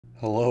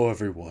Hello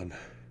everyone,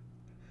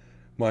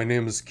 my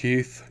name is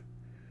Keith,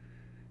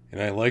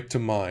 and I like to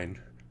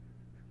mine.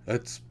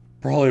 That's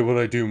probably what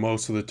I do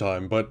most of the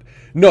time, but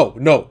no!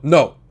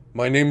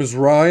 My name is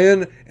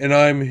Ryan, and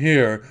I'm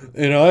here,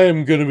 and I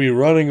am gonna be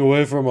running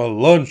away from a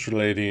lunch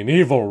lady, an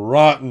evil,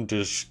 rotten,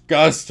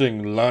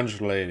 disgusting lunch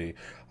lady,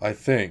 I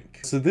think.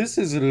 So this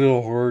is a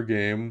little horror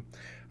game.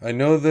 I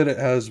know that it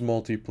has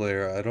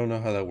multiplayer, I don't know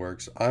how that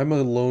works. I'm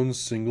a lone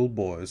single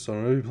boy, so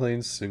I'm gonna be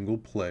playing single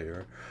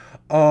player.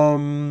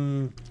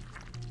 Oh,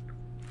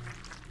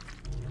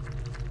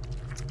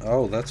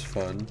 that's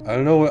fun. I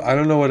don't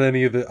know what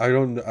any of the I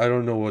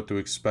don't know what to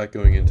expect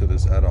going into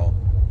this at all.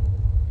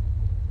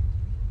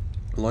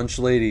 Lunch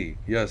lady.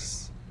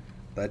 Yes.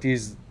 That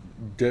is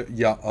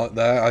yeah,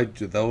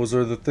 those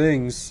are the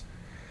things.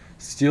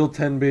 Steal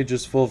 10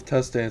 pages full of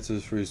test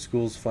answers for your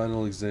school's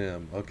final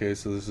exam. Okay,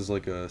 so this is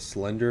like a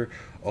slender.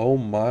 Oh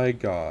my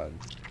god.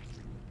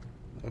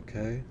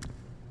 Okay.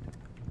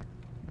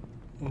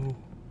 Oh.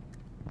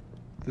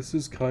 This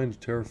is kind of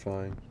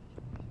terrifying.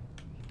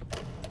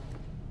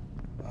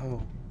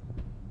 Oh.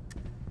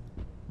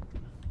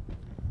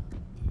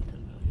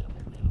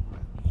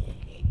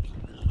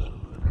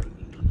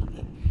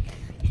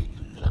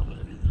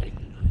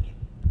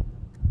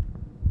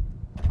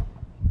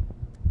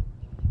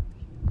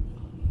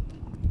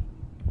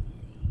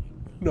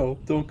 No,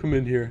 don't come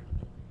in here.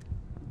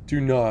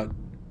 Do not.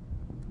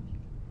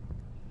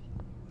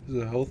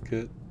 There's a health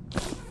kit.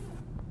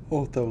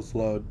 Oh, that was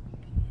loud.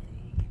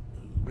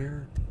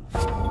 Where?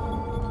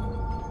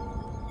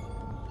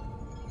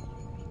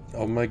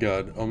 Oh my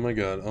god, oh my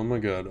god, oh my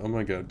god, oh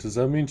my god. Does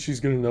that mean she's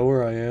gonna know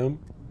where I am?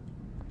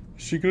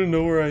 Is she gonna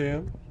know where I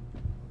am?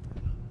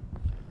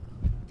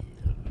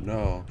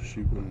 No,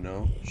 she wouldn't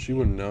know. She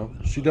wouldn't know.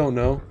 She don't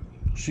know.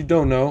 She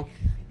don't know.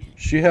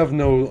 She have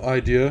no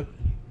idea.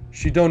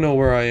 She don't know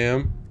where I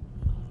am.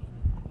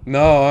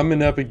 No, I'm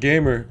an epic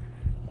gamer.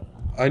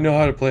 I know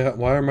how to play.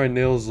 Why are my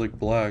nails like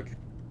black?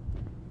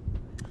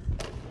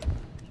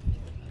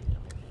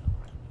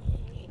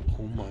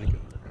 Oh my god.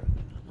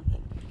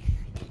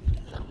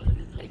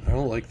 I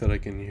don't like that I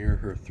can hear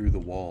her through the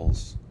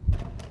walls.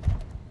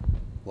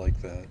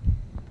 Like that.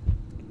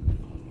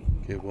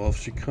 Okay, well if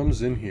she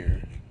comes in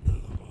here...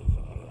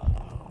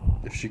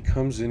 If she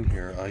comes in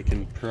here, I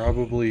can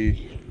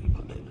probably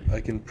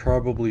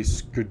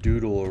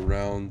skedoodle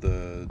around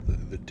the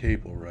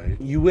table, right?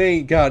 You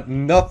ain't got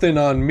nothing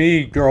on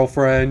me,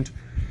 girlfriend.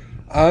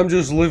 I'm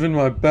just living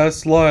my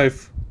best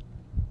life.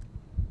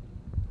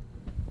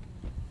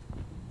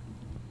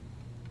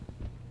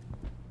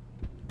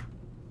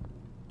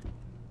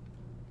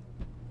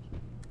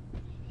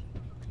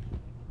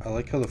 I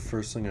like how the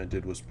first thing I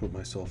did was put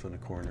myself in a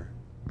corner.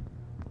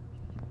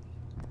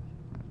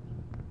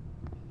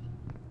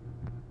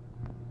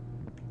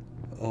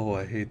 Oh,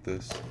 I hate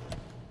this.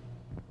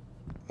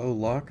 Oh,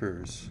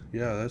 lockers.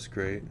 Yeah, that's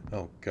great.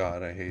 Oh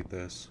god, I hate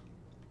this.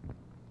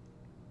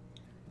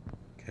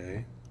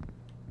 Okay.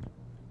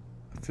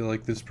 I feel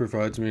like this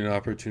provides me an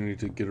opportunity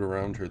to get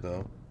around her,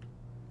 though.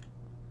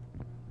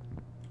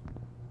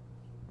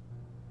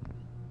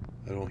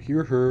 I don't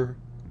hear her.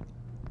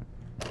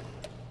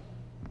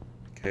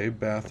 Okay,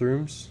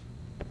 bathrooms.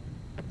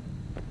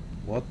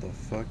 What the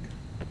fuck?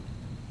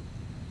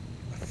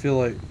 I feel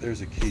like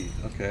there's a key.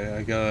 Okay,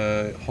 I got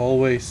a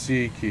hallway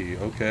C key.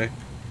 Okay.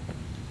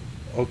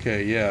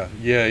 Okay,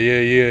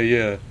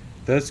 yeah.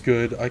 That's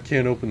good. I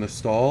can't open the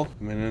stall.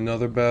 I'm in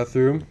another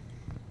bathroom.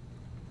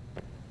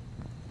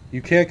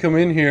 You can't come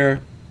in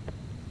here.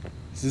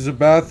 This is a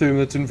bathroom.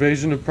 That's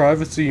invasion of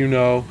privacy, you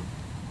know.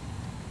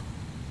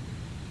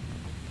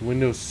 The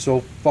window's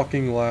so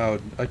fucking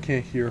loud. I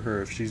can't hear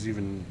her if she's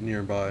even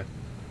nearby.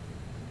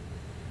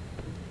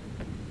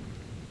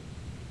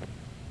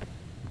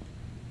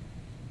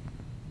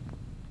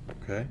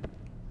 Okay.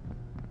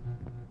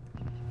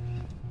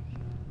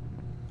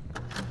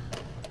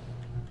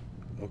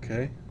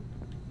 Okay.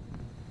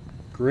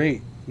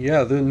 Great.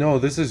 Yeah, no,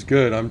 this is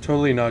good. I'm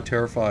totally not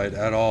terrified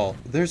at all.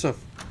 There's a...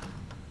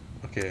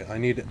 Okay, I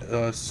need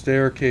a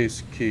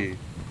staircase key.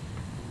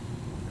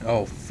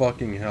 Oh,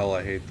 fucking hell,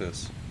 I hate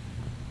this.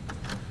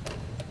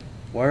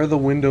 Why are the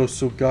windows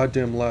so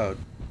goddamn loud?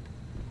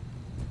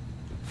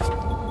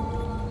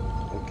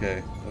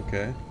 Okay,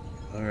 okay.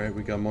 Alright,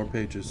 we got more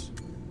pages.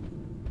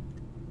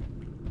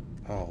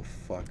 Oh,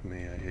 fuck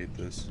me, I hate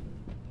this.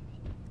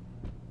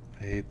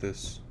 I hate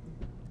this.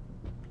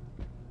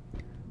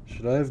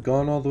 Should I have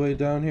gone all the way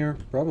down here?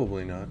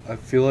 Probably not. I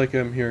feel like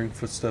I'm hearing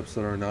footsteps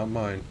that are not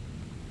mine.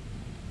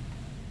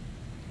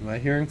 Am I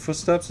hearing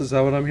footsteps? Is that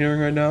what I'm hearing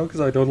right now?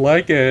 Because I don't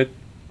like it.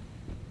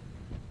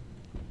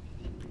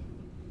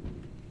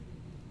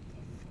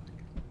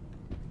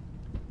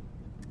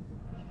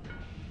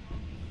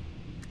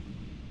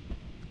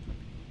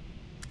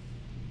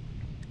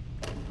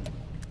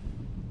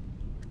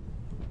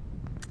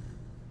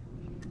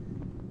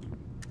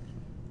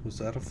 Was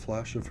that a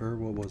flash of her?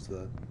 What was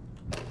that?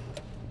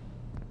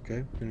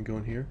 Okay, we're gonna go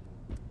in here.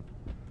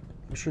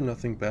 I'm sure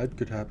nothing bad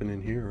could happen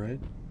in here, right?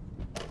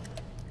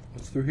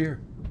 What's through here?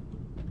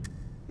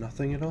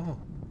 Nothing at all.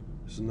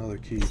 There's another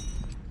key.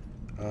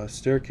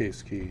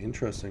 Staircase key.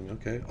 Interesting.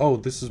 Okay. Oh,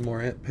 this is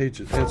more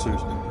pages. Answers.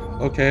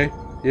 Okay.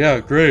 Yeah,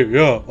 great.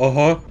 Yeah.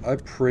 Uh-huh. I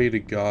pray to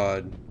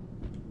God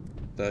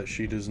that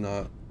she does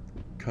not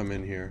come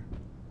in here.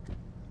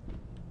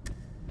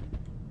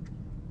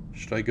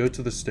 Should I go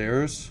to the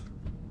stairs?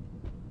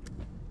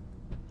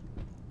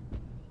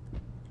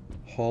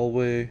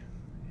 Hallway.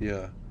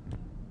 Yeah.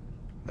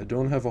 I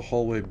don't have a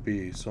hallway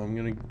B, so I'm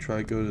gonna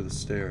try go to the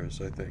stairs,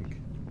 I think.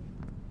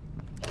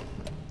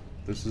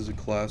 This is a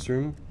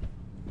classroom.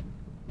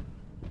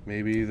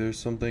 Maybe there's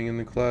something in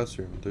the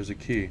classroom. There's a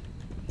key.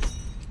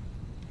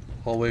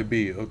 Hallway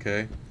B,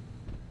 okay.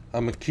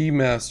 I'm a key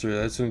master.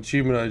 That's an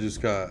achievement I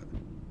just got.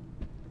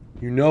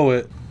 You know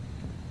it.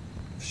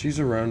 If she's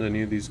around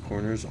any of these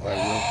corners, I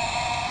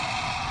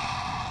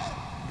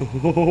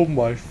will. Oh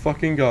my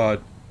fucking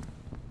God.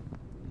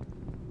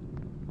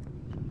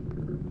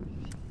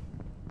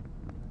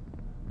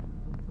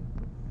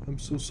 I'm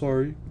so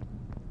sorry.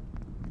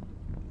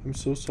 I'm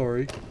so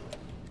sorry.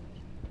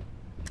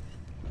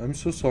 I'm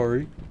so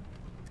sorry.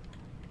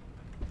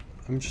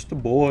 I'm just a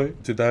boy.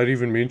 Did that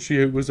even mean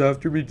she was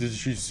after me? Did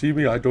she see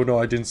me? I don't know.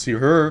 I didn't see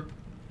her.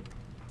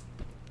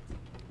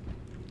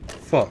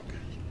 Fuck.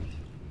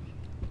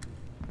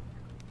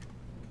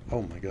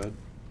 Oh my God.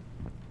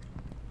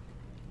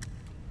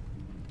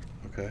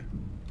 Okay.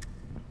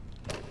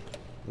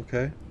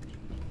 Okay.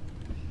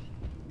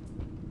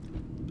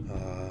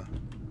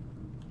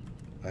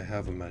 I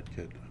have a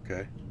medkit,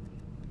 okay?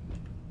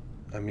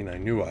 I mean, I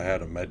knew I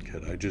had a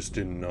medkit. I just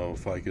didn't know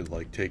if I could,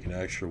 like, take an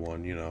extra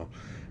one, you know?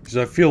 Because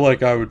I feel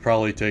like I would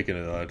probably take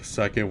a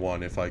second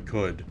one if I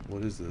could.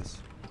 What is this?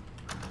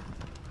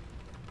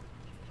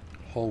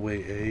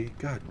 Hallway A?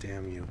 God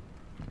damn you.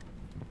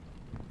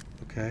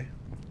 Okay.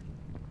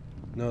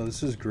 No,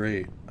 this is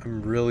great.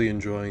 I'm really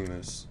enjoying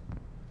this.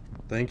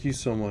 Thank you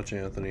so much,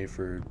 Anthony,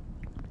 for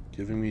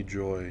giving me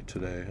joy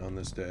today on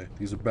this day.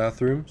 These are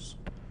bathrooms.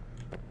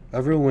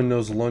 Everyone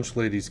knows lunch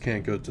ladies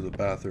can't go to the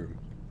bathroom.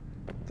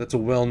 That's a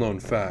well-known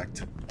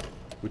fact,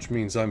 which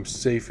means I'm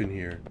safe in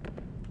here.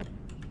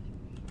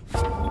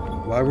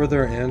 Why were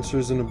there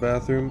answers in a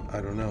bathroom?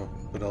 I don't know,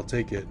 but I'll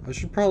take it. I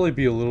should probably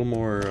be a little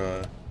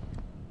more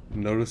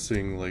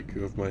noticing, like,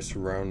 of my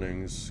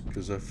surroundings,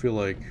 because I feel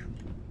like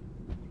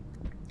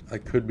I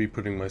could be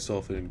putting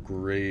myself in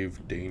grave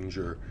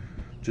danger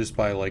just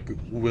by, like,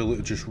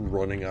 just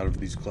running out of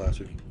these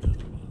classrooms.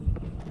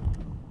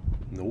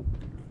 Nope.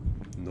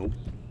 Nope.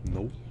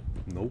 Nope.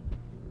 Nope.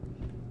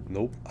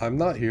 Nope. I'm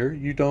not here.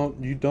 You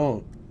don't.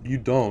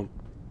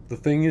 The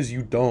thing is,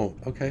 you don't.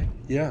 Okay?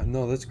 Yeah,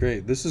 no, that's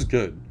great. This is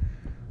good.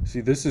 See,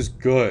 this is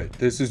good.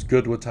 This is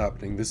good what's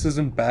happening. This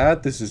isn't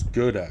bad. This is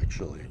good,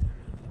 actually.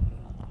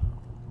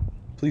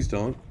 Please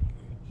don't.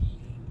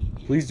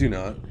 Please do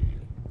not.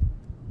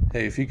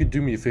 Hey, if you could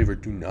do me a favor,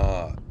 do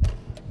not.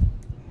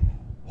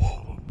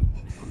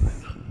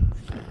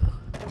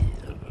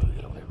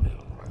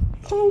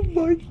 Oh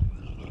my...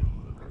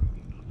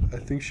 I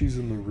think she's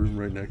in the room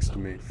right next to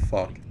me.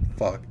 Fuck.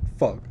 Fuck.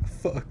 Fuck.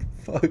 Fuck.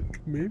 Fuck.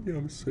 Maybe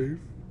I'm safe.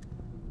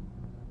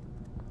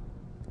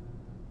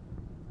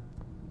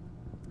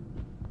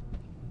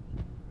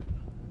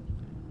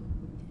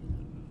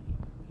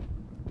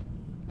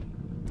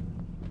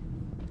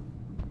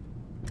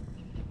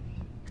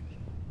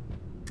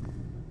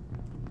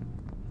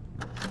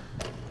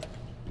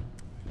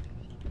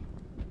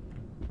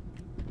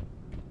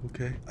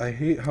 Okay. I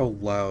hate how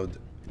loud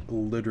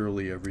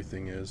literally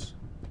everything is.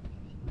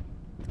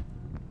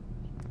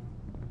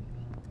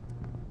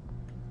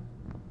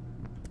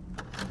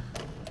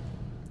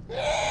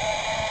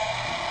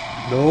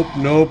 Nope,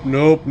 nope,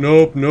 nope,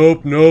 nope,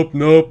 nope, nope,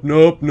 nope,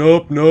 nope,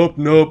 nope, nope,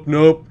 nope,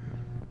 nope.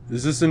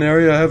 Is this an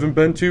area I haven't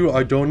been to?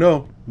 I don't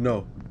know.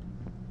 No.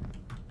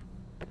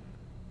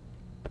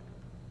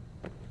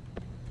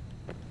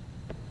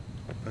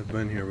 I've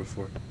been here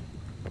before.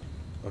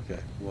 Okay,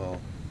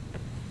 well.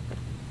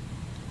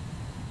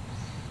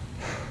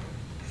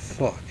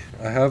 Fuck.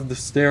 I have the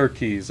stair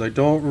keys. I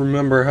don't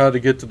remember how to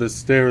get to the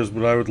stairs,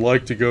 but I would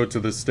like to go to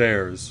the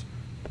stairs.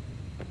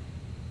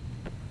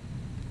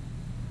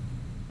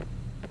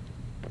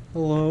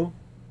 Hello?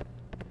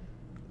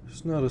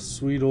 There's not a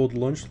sweet old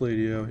lunch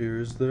lady out here,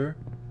 is there?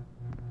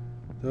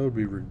 That would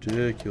be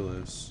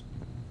ridiculous.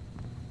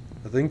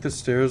 I think the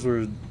stairs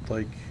were,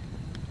 like...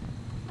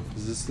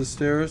 Is this the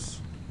stairs?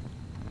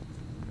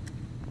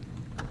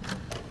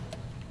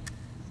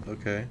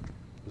 Okay.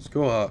 Let's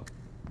go up.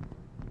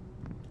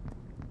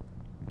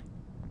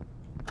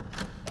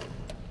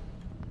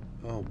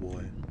 Oh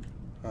boy.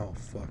 Oh,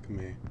 fuck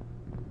me.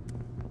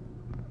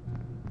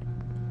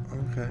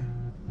 Okay.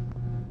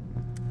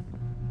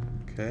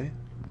 Okay.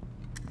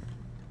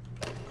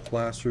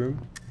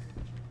 Classroom.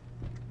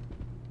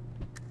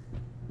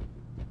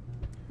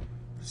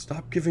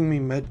 Stop giving me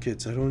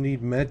medkits. I don't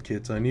need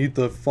medkits. I need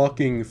the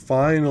fucking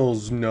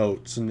finals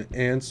notes and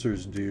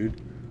answers, dude.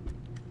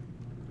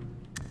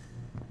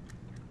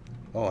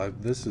 Oh,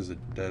 this is a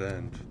dead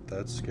end.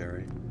 That's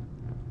scary.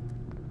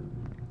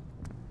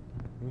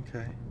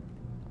 Okay.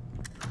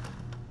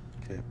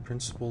 Okay,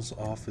 principal's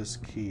office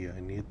key. I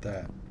need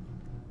that.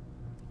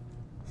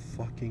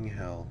 Fucking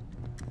hell.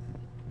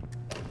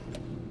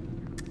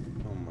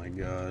 Oh my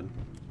god.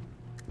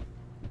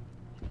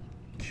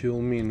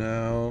 Kill me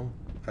now.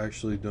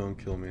 Actually, don't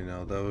kill me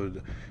now. That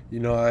would... You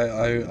know,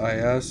 I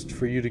asked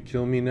for you to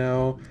kill me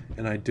now,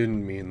 and I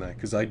didn't mean that,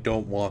 because I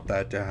don't want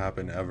that to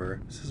happen ever.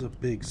 This is a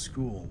big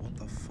school. What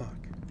the fuck?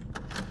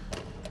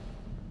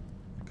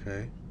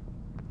 Okay.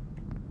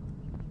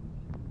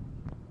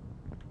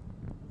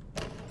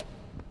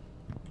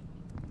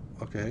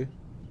 Okay.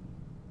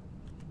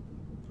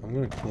 I'm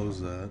gonna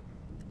close that.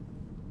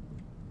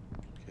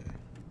 Okay.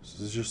 This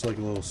is just like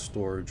a little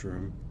storage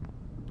room.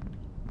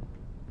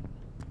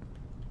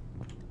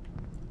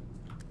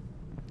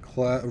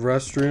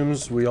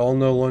 Restrooms. We all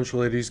know lunch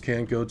ladies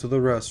can't go to the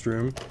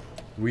restroom.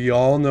 We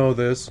all know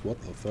this.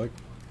 What the fuck?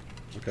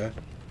 Okay.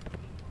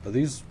 Are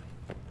these...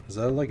 Is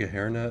that like a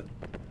hairnet?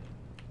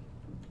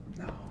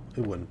 No,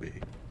 it wouldn't be.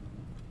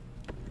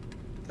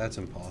 That's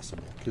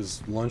impossible.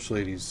 Because lunch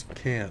ladies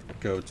can't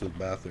go to the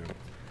bathroom.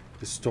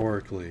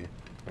 Historically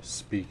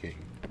speaking.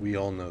 We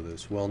all know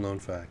this. Well-known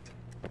fact.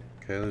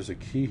 Okay, there's a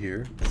key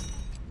here.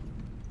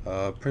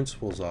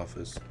 Principal's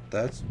office.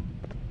 That's...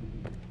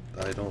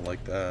 I don't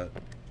like that.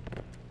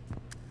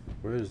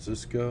 Where does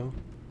this go?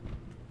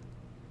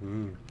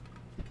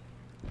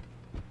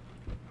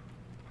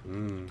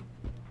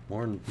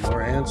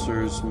 More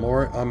answers.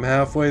 More... I'm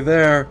halfway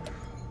there.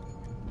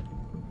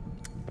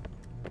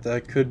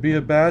 That could be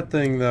a bad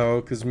thing,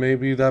 though, because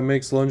maybe that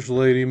makes lunch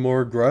lady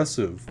more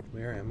aggressive.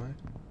 Where am I?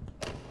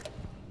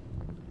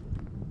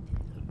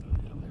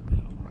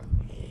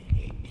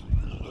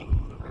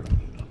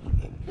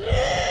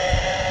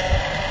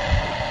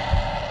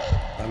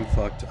 I'm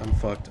fucked. I'm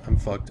fucked. I'm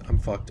fucked. I'm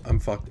fucked. I'm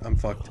fucked. I'm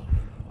fucked.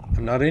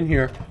 I'm not in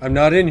here. I'm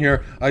not in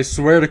here. I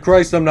swear to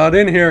Christ, I'm not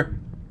in here.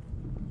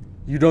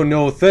 You don't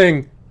know a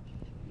thing.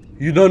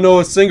 You don't know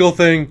a single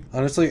thing.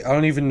 Honestly, I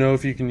don't even know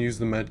if you can use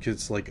the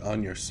medkits, like,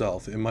 on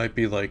yourself. It might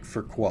be, like,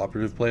 for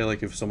cooperative play,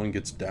 like, if someone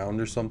gets downed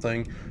or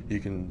something, you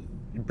can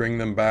bring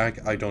them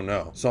back. I don't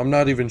know. So I'm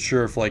not even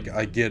sure if, like,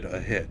 I get a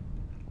hit.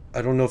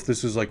 I don't know if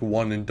this is, like,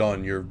 one and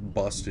done. You're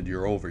busted.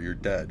 You're over. You're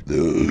dead.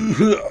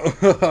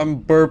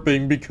 I'm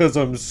burping because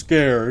I'm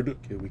scared.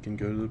 Okay, we can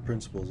go to the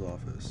principal's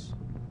office.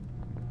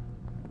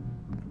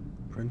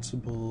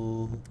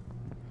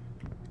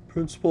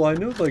 Principal, I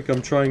know, like,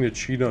 I'm trying to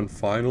cheat on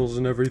finals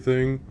and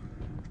everything,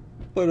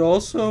 but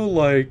also,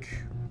 like,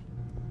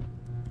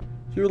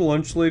 your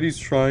lunch lady's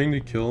trying to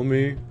kill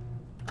me.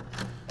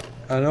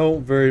 I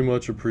don't very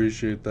much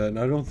appreciate that, and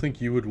I don't think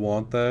you would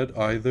want that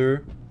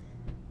either.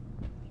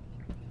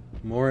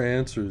 More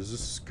answers.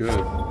 This is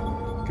good.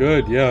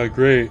 Good, yeah,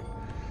 great.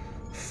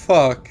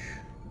 Fuck.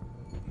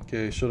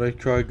 Okay, should I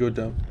try to go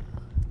down?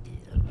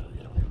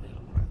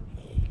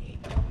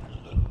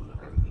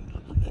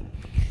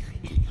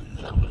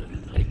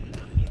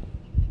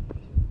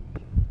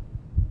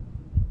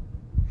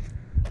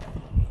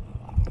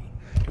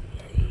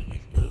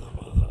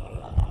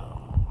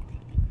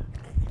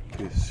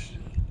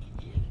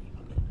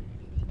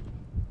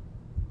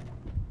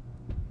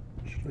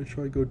 Should I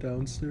try to go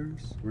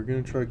downstairs? We're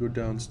gonna try to go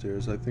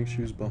downstairs. I think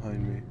she was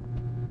behind me.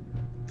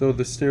 Though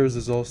the stairs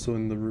is also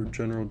in the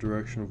general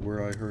direction of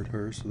where I heard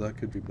her, so that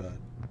could be bad.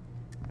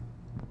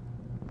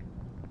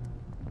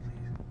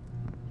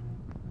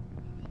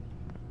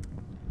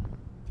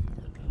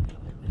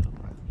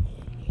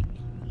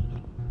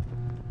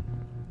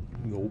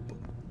 Nope.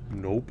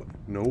 Nope.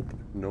 Nope.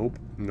 Nope.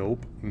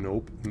 Nope.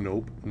 Nope.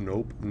 Nope.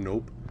 Nope.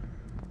 Nope.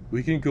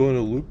 We can go in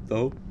a loop,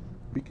 though.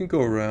 We can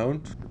go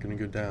around. We're gonna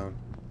go down.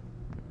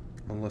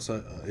 Unless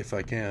if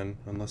I can.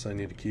 Unless I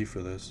need a key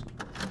for this.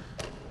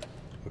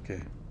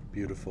 Okay.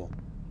 Beautiful.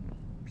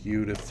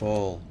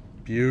 Beautiful.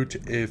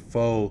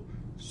 Beautiful.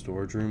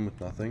 Storage room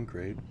with nothing.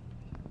 Great.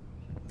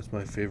 That's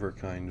my favorite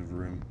kind of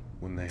room.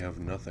 When they have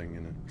nothing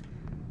in it.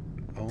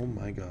 Oh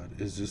my god.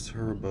 Is this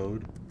her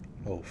abode?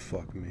 Oh,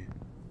 fuck me.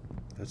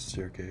 That's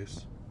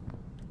staircase.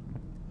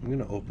 I'm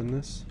gonna open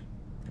this.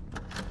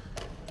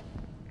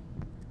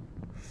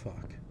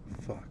 Fuck.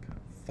 Fuck.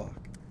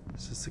 Fuck.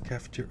 Is this the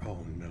cafeteria?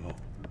 Oh no.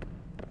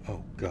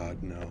 Oh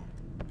god, no.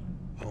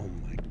 Oh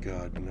my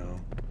god,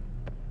 no.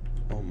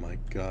 Oh my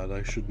god,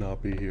 I should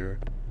not be here.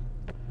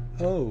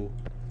 Oh.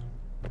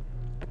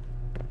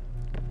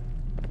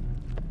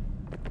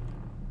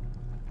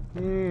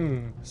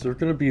 Is there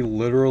gonna be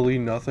literally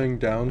nothing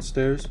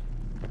downstairs?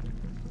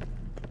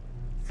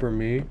 For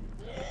me?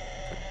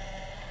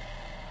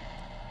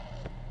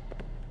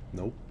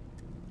 Nope.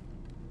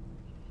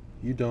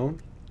 You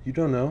don't? You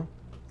don't know?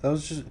 That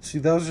was just, see,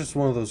 that was just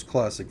one of those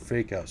classic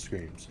fake out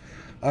screams.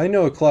 I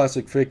know a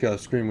classic fake out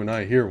scream when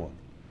I hear one.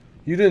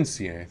 You didn't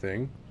see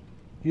anything.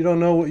 You don't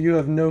know what, you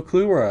have no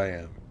clue where I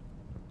am.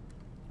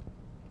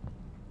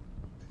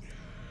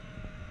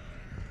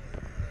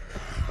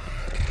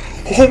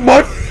 Oh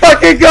my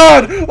fucking my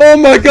god! Oh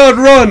my god,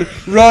 run!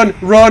 Run,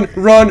 run,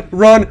 run,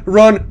 run,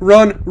 run,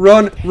 run,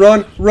 run,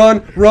 run,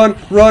 run, run,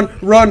 run,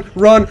 run,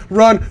 run,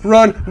 run,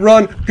 run,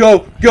 run,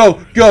 go,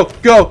 go, go,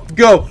 go,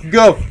 go,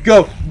 go,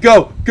 go,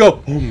 go,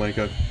 go. Oh my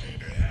god.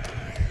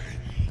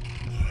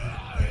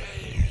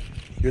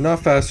 You're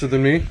not faster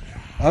than me.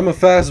 I'm a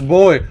fast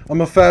boy.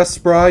 I'm a fast,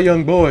 spry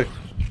young boy.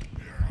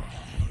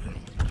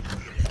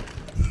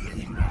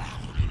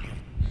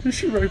 Is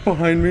she right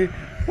behind me?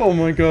 Oh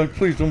my god,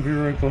 please don't be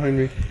right behind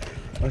me.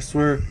 I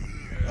swear,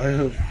 I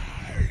have...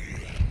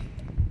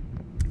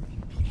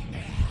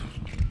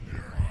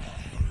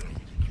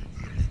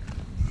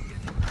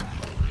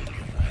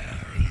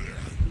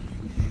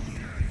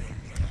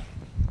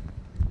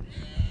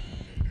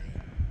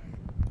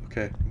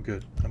 Okay, I'm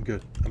good. I'm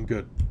good. I'm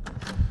good.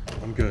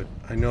 I'm good.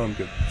 I know I'm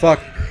good. Fuck!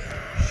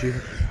 She...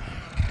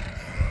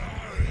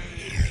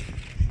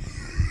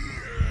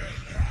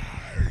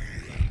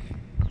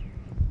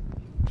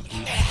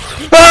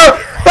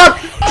 Ah! Fuck!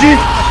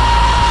 Jeez!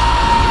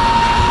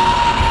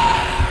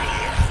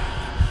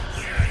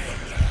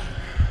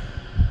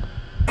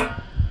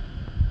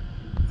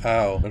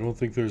 Ow. I don't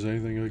think there's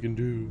anything I can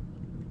do.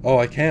 Oh,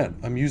 I can.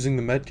 I'm using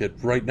the medkit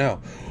right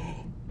now.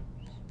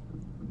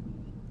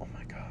 Oh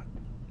my god.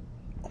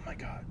 Oh my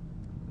god.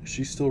 Is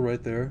she still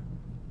right there?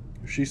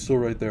 If she's still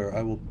right there,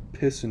 I will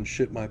piss and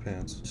shit my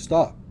pants.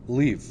 Stop.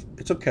 Leave.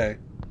 It's okay.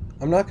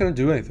 I'm not gonna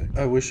do anything.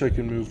 I wish I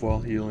could move while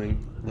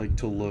healing, like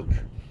to look.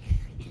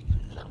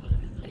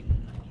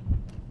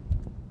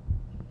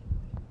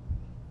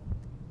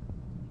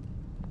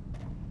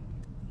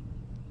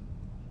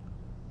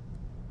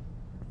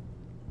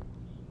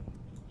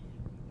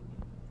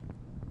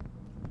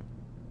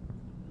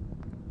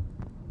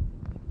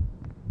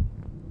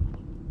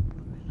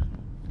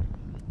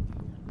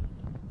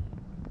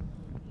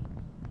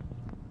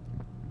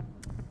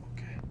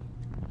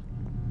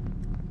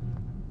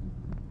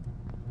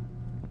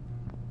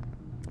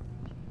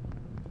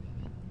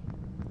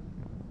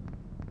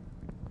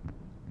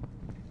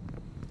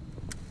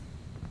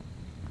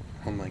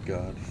 Oh my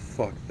god,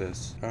 fuck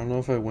this. I don't know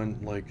if I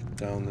went, like,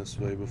 down this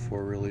way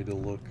before really to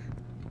look.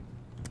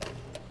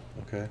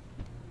 Okay.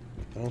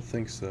 I don't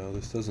think so.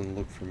 This doesn't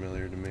look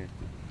familiar to me.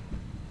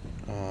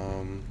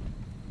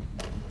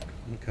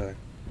 Okay.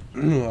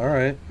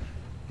 Alright.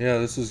 Yeah,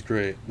 this is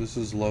great. This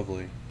is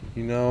lovely.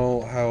 You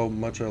know how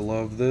much I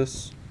love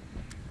this?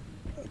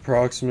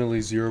 Approximately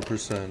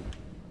 0%.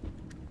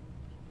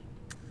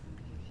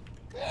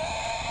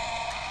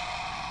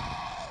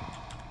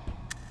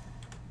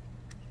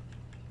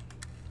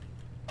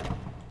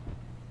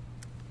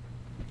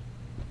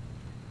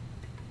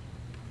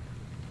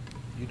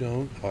 You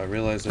don't? Oh, I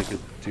realized I could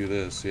do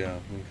this. Yeah,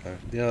 okay.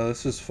 Yeah,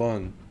 this is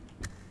fun.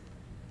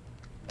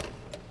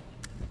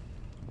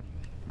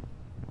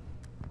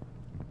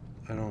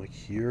 I don't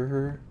hear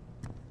her.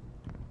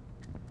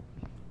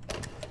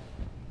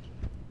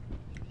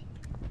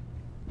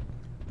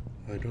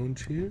 I don't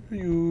hear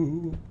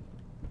you.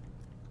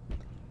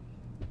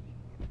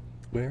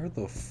 Where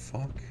the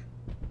fuck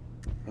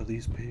are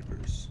these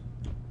papers?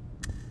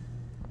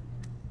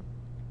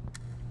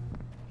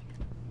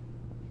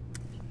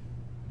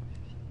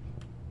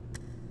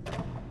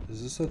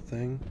 Is this a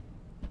thing?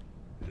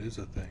 It is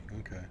a thing,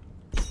 okay.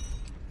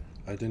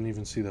 I didn't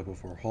even see that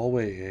before.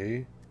 Hallway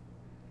A?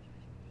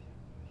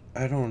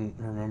 I don't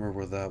remember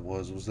where that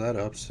was. Was that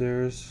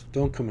upstairs?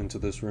 Don't come into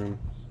this room.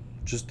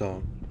 Just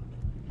don't.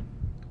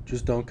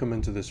 Just don't come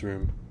into this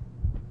room.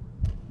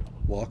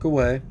 Walk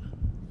away.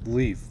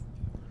 Leave.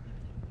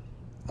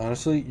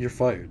 Honestly, you're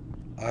fired.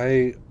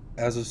 I,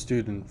 as a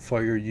student,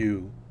 fire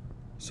you.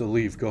 So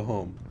leave, go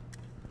home.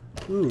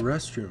 Ooh,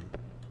 restroom.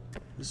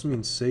 This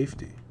means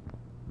safety.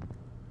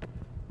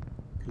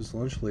 Because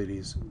lunch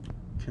ladies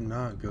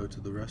cannot go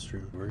to the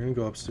restroom. We're gonna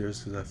go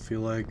upstairs because I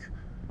feel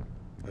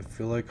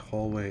like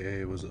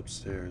hallway A was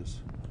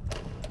upstairs.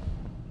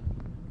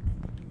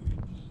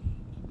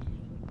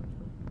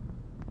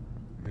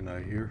 And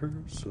I hear her,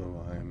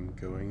 so I'm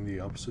going the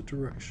opposite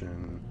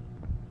direction.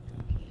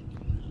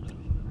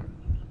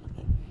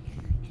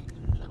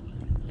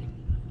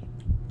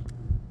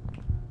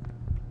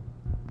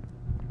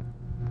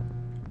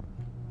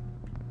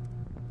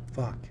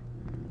 Fuck.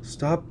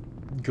 Stop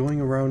going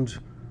around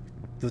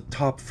the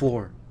top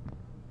floor.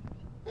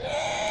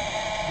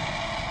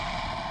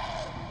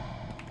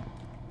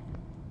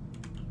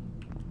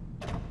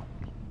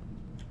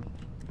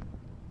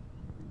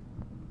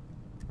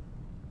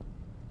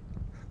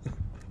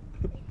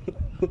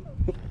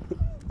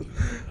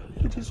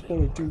 I just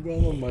want to do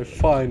well on my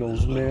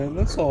finals, man.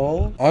 That's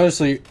all.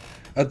 Honestly,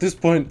 at this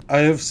point, I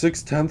have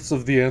 6/10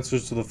 of the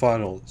answers to the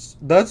finals.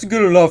 That's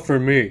good enough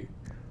for me.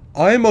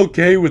 I am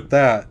okay with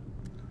that.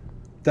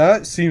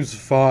 That seems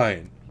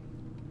fine.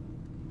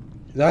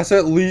 That's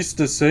at least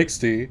a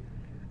 60.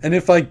 And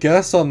if I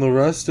guess on the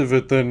rest of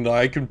it, then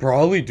I can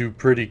probably do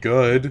pretty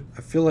good.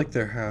 I feel like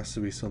there has to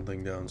be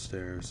something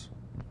downstairs.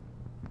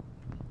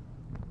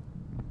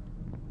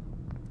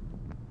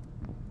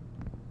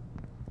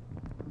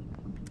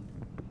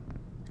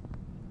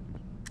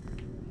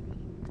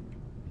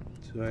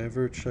 Did I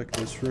ever check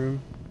this room?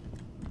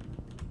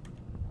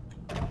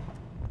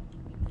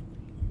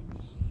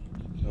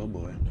 Oh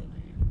boy.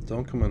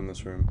 Don't come in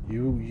this room.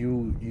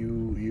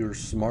 You're a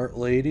smart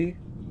lady,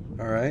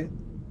 alright?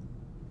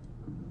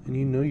 And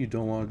you know you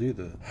don't want to do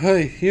that.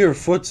 I hear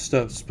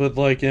footsteps, but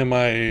like, am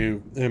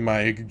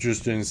I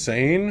just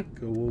insane?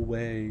 Go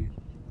away.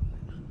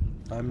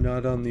 I'm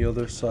not on the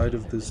other side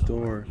of this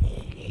door.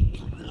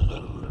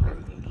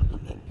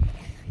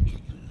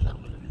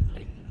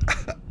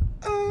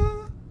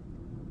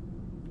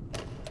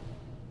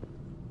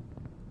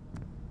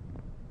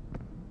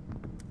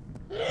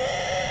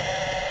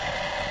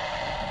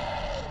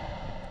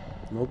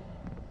 Nope.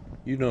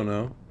 You don't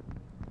know.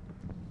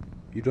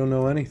 You don't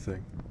know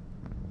anything.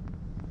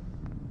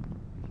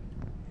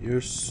 You're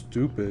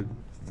stupid.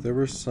 If there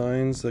were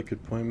signs that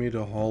could point me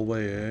to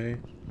hallway A,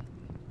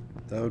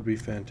 that would be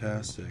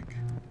fantastic.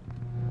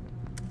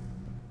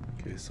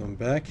 Okay, so I'm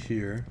back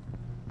here.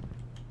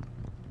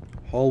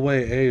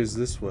 Hallway A is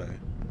this way.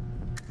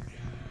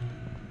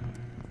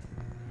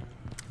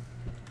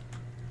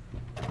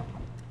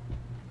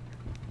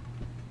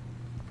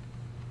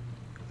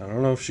 I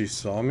don't know if she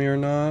saw me or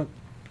not.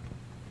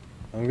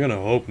 I'm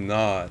gonna hope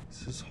not.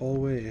 Is this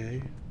hallway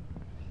A?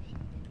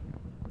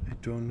 I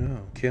don't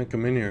know. Can't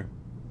come in here.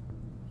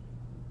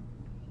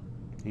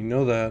 You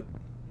know that.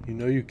 You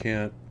know you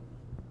can't.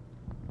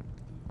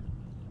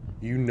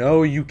 You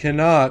know you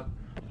cannot.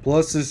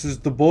 Plus, this is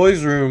the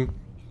boys' room.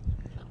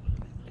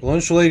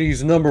 Lunch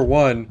lady's number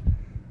 1.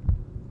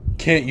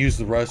 Can't use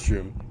the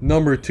restroom.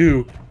 Number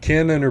 2,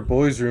 can't enter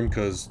boys' room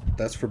because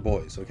that's for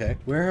boys, okay?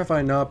 Where have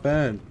I not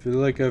been? I feel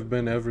like I've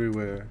been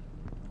everywhere.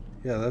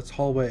 Yeah, that's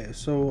hallway.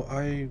 So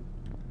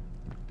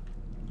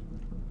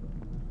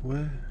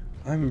what?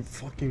 I'm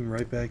fucking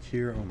right back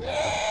here. Oh my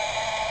god.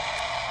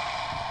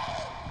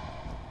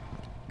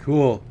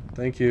 Cool.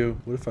 Thank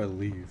you. What if I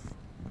leave?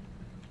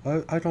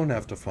 I don't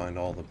have to find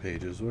all the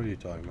pages. What are you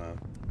talking about?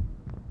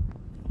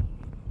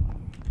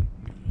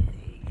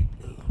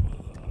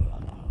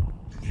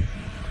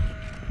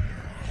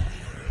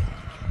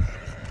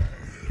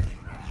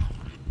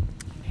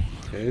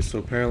 Okay, so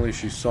apparently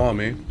she saw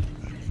me.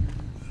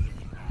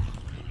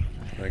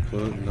 Can I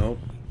close? Nope.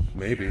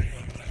 Maybe.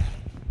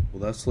 Will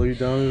that slow you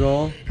down at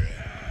all?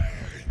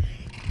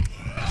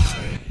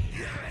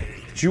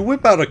 Did you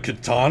whip out a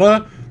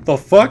katana? The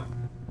fuck?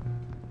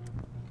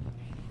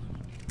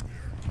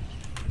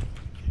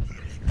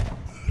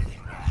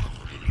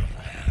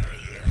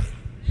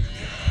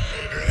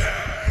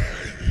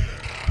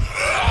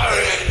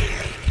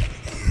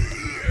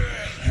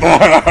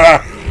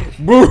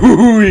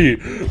 Booey!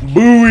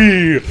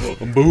 Booey!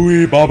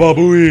 Booey, baba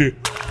booey!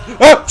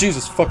 Ah!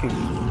 Jesus fucking...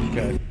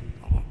 Okay.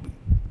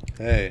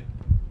 Hey.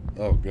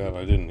 Oh god,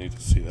 I didn't need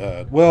to see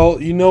that.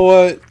 Well, you know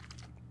what?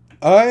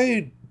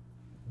 I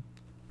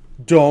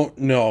don't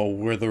know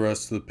where the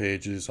rest of the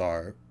pages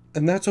are.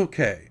 And that's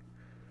okay.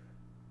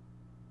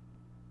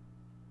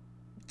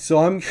 So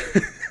I'm...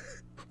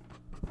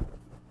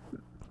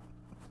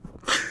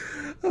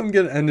 I'm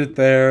gonna end it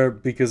there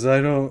because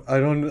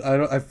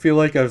I feel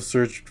like I've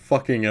searched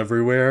fucking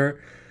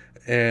everywhere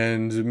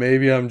and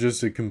maybe I'm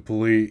just a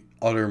complete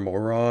utter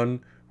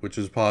moron, which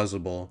is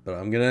possible, but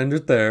I'm gonna end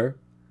it there.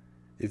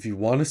 If you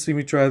want to see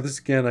me try this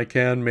again, I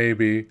can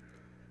maybe.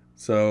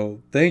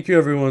 So thank you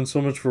everyone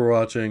so much for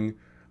watching.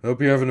 I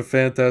hope you're having a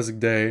fantastic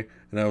day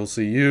and I will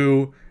see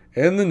you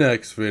in the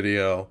next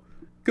video.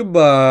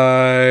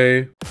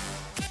 Goodbye.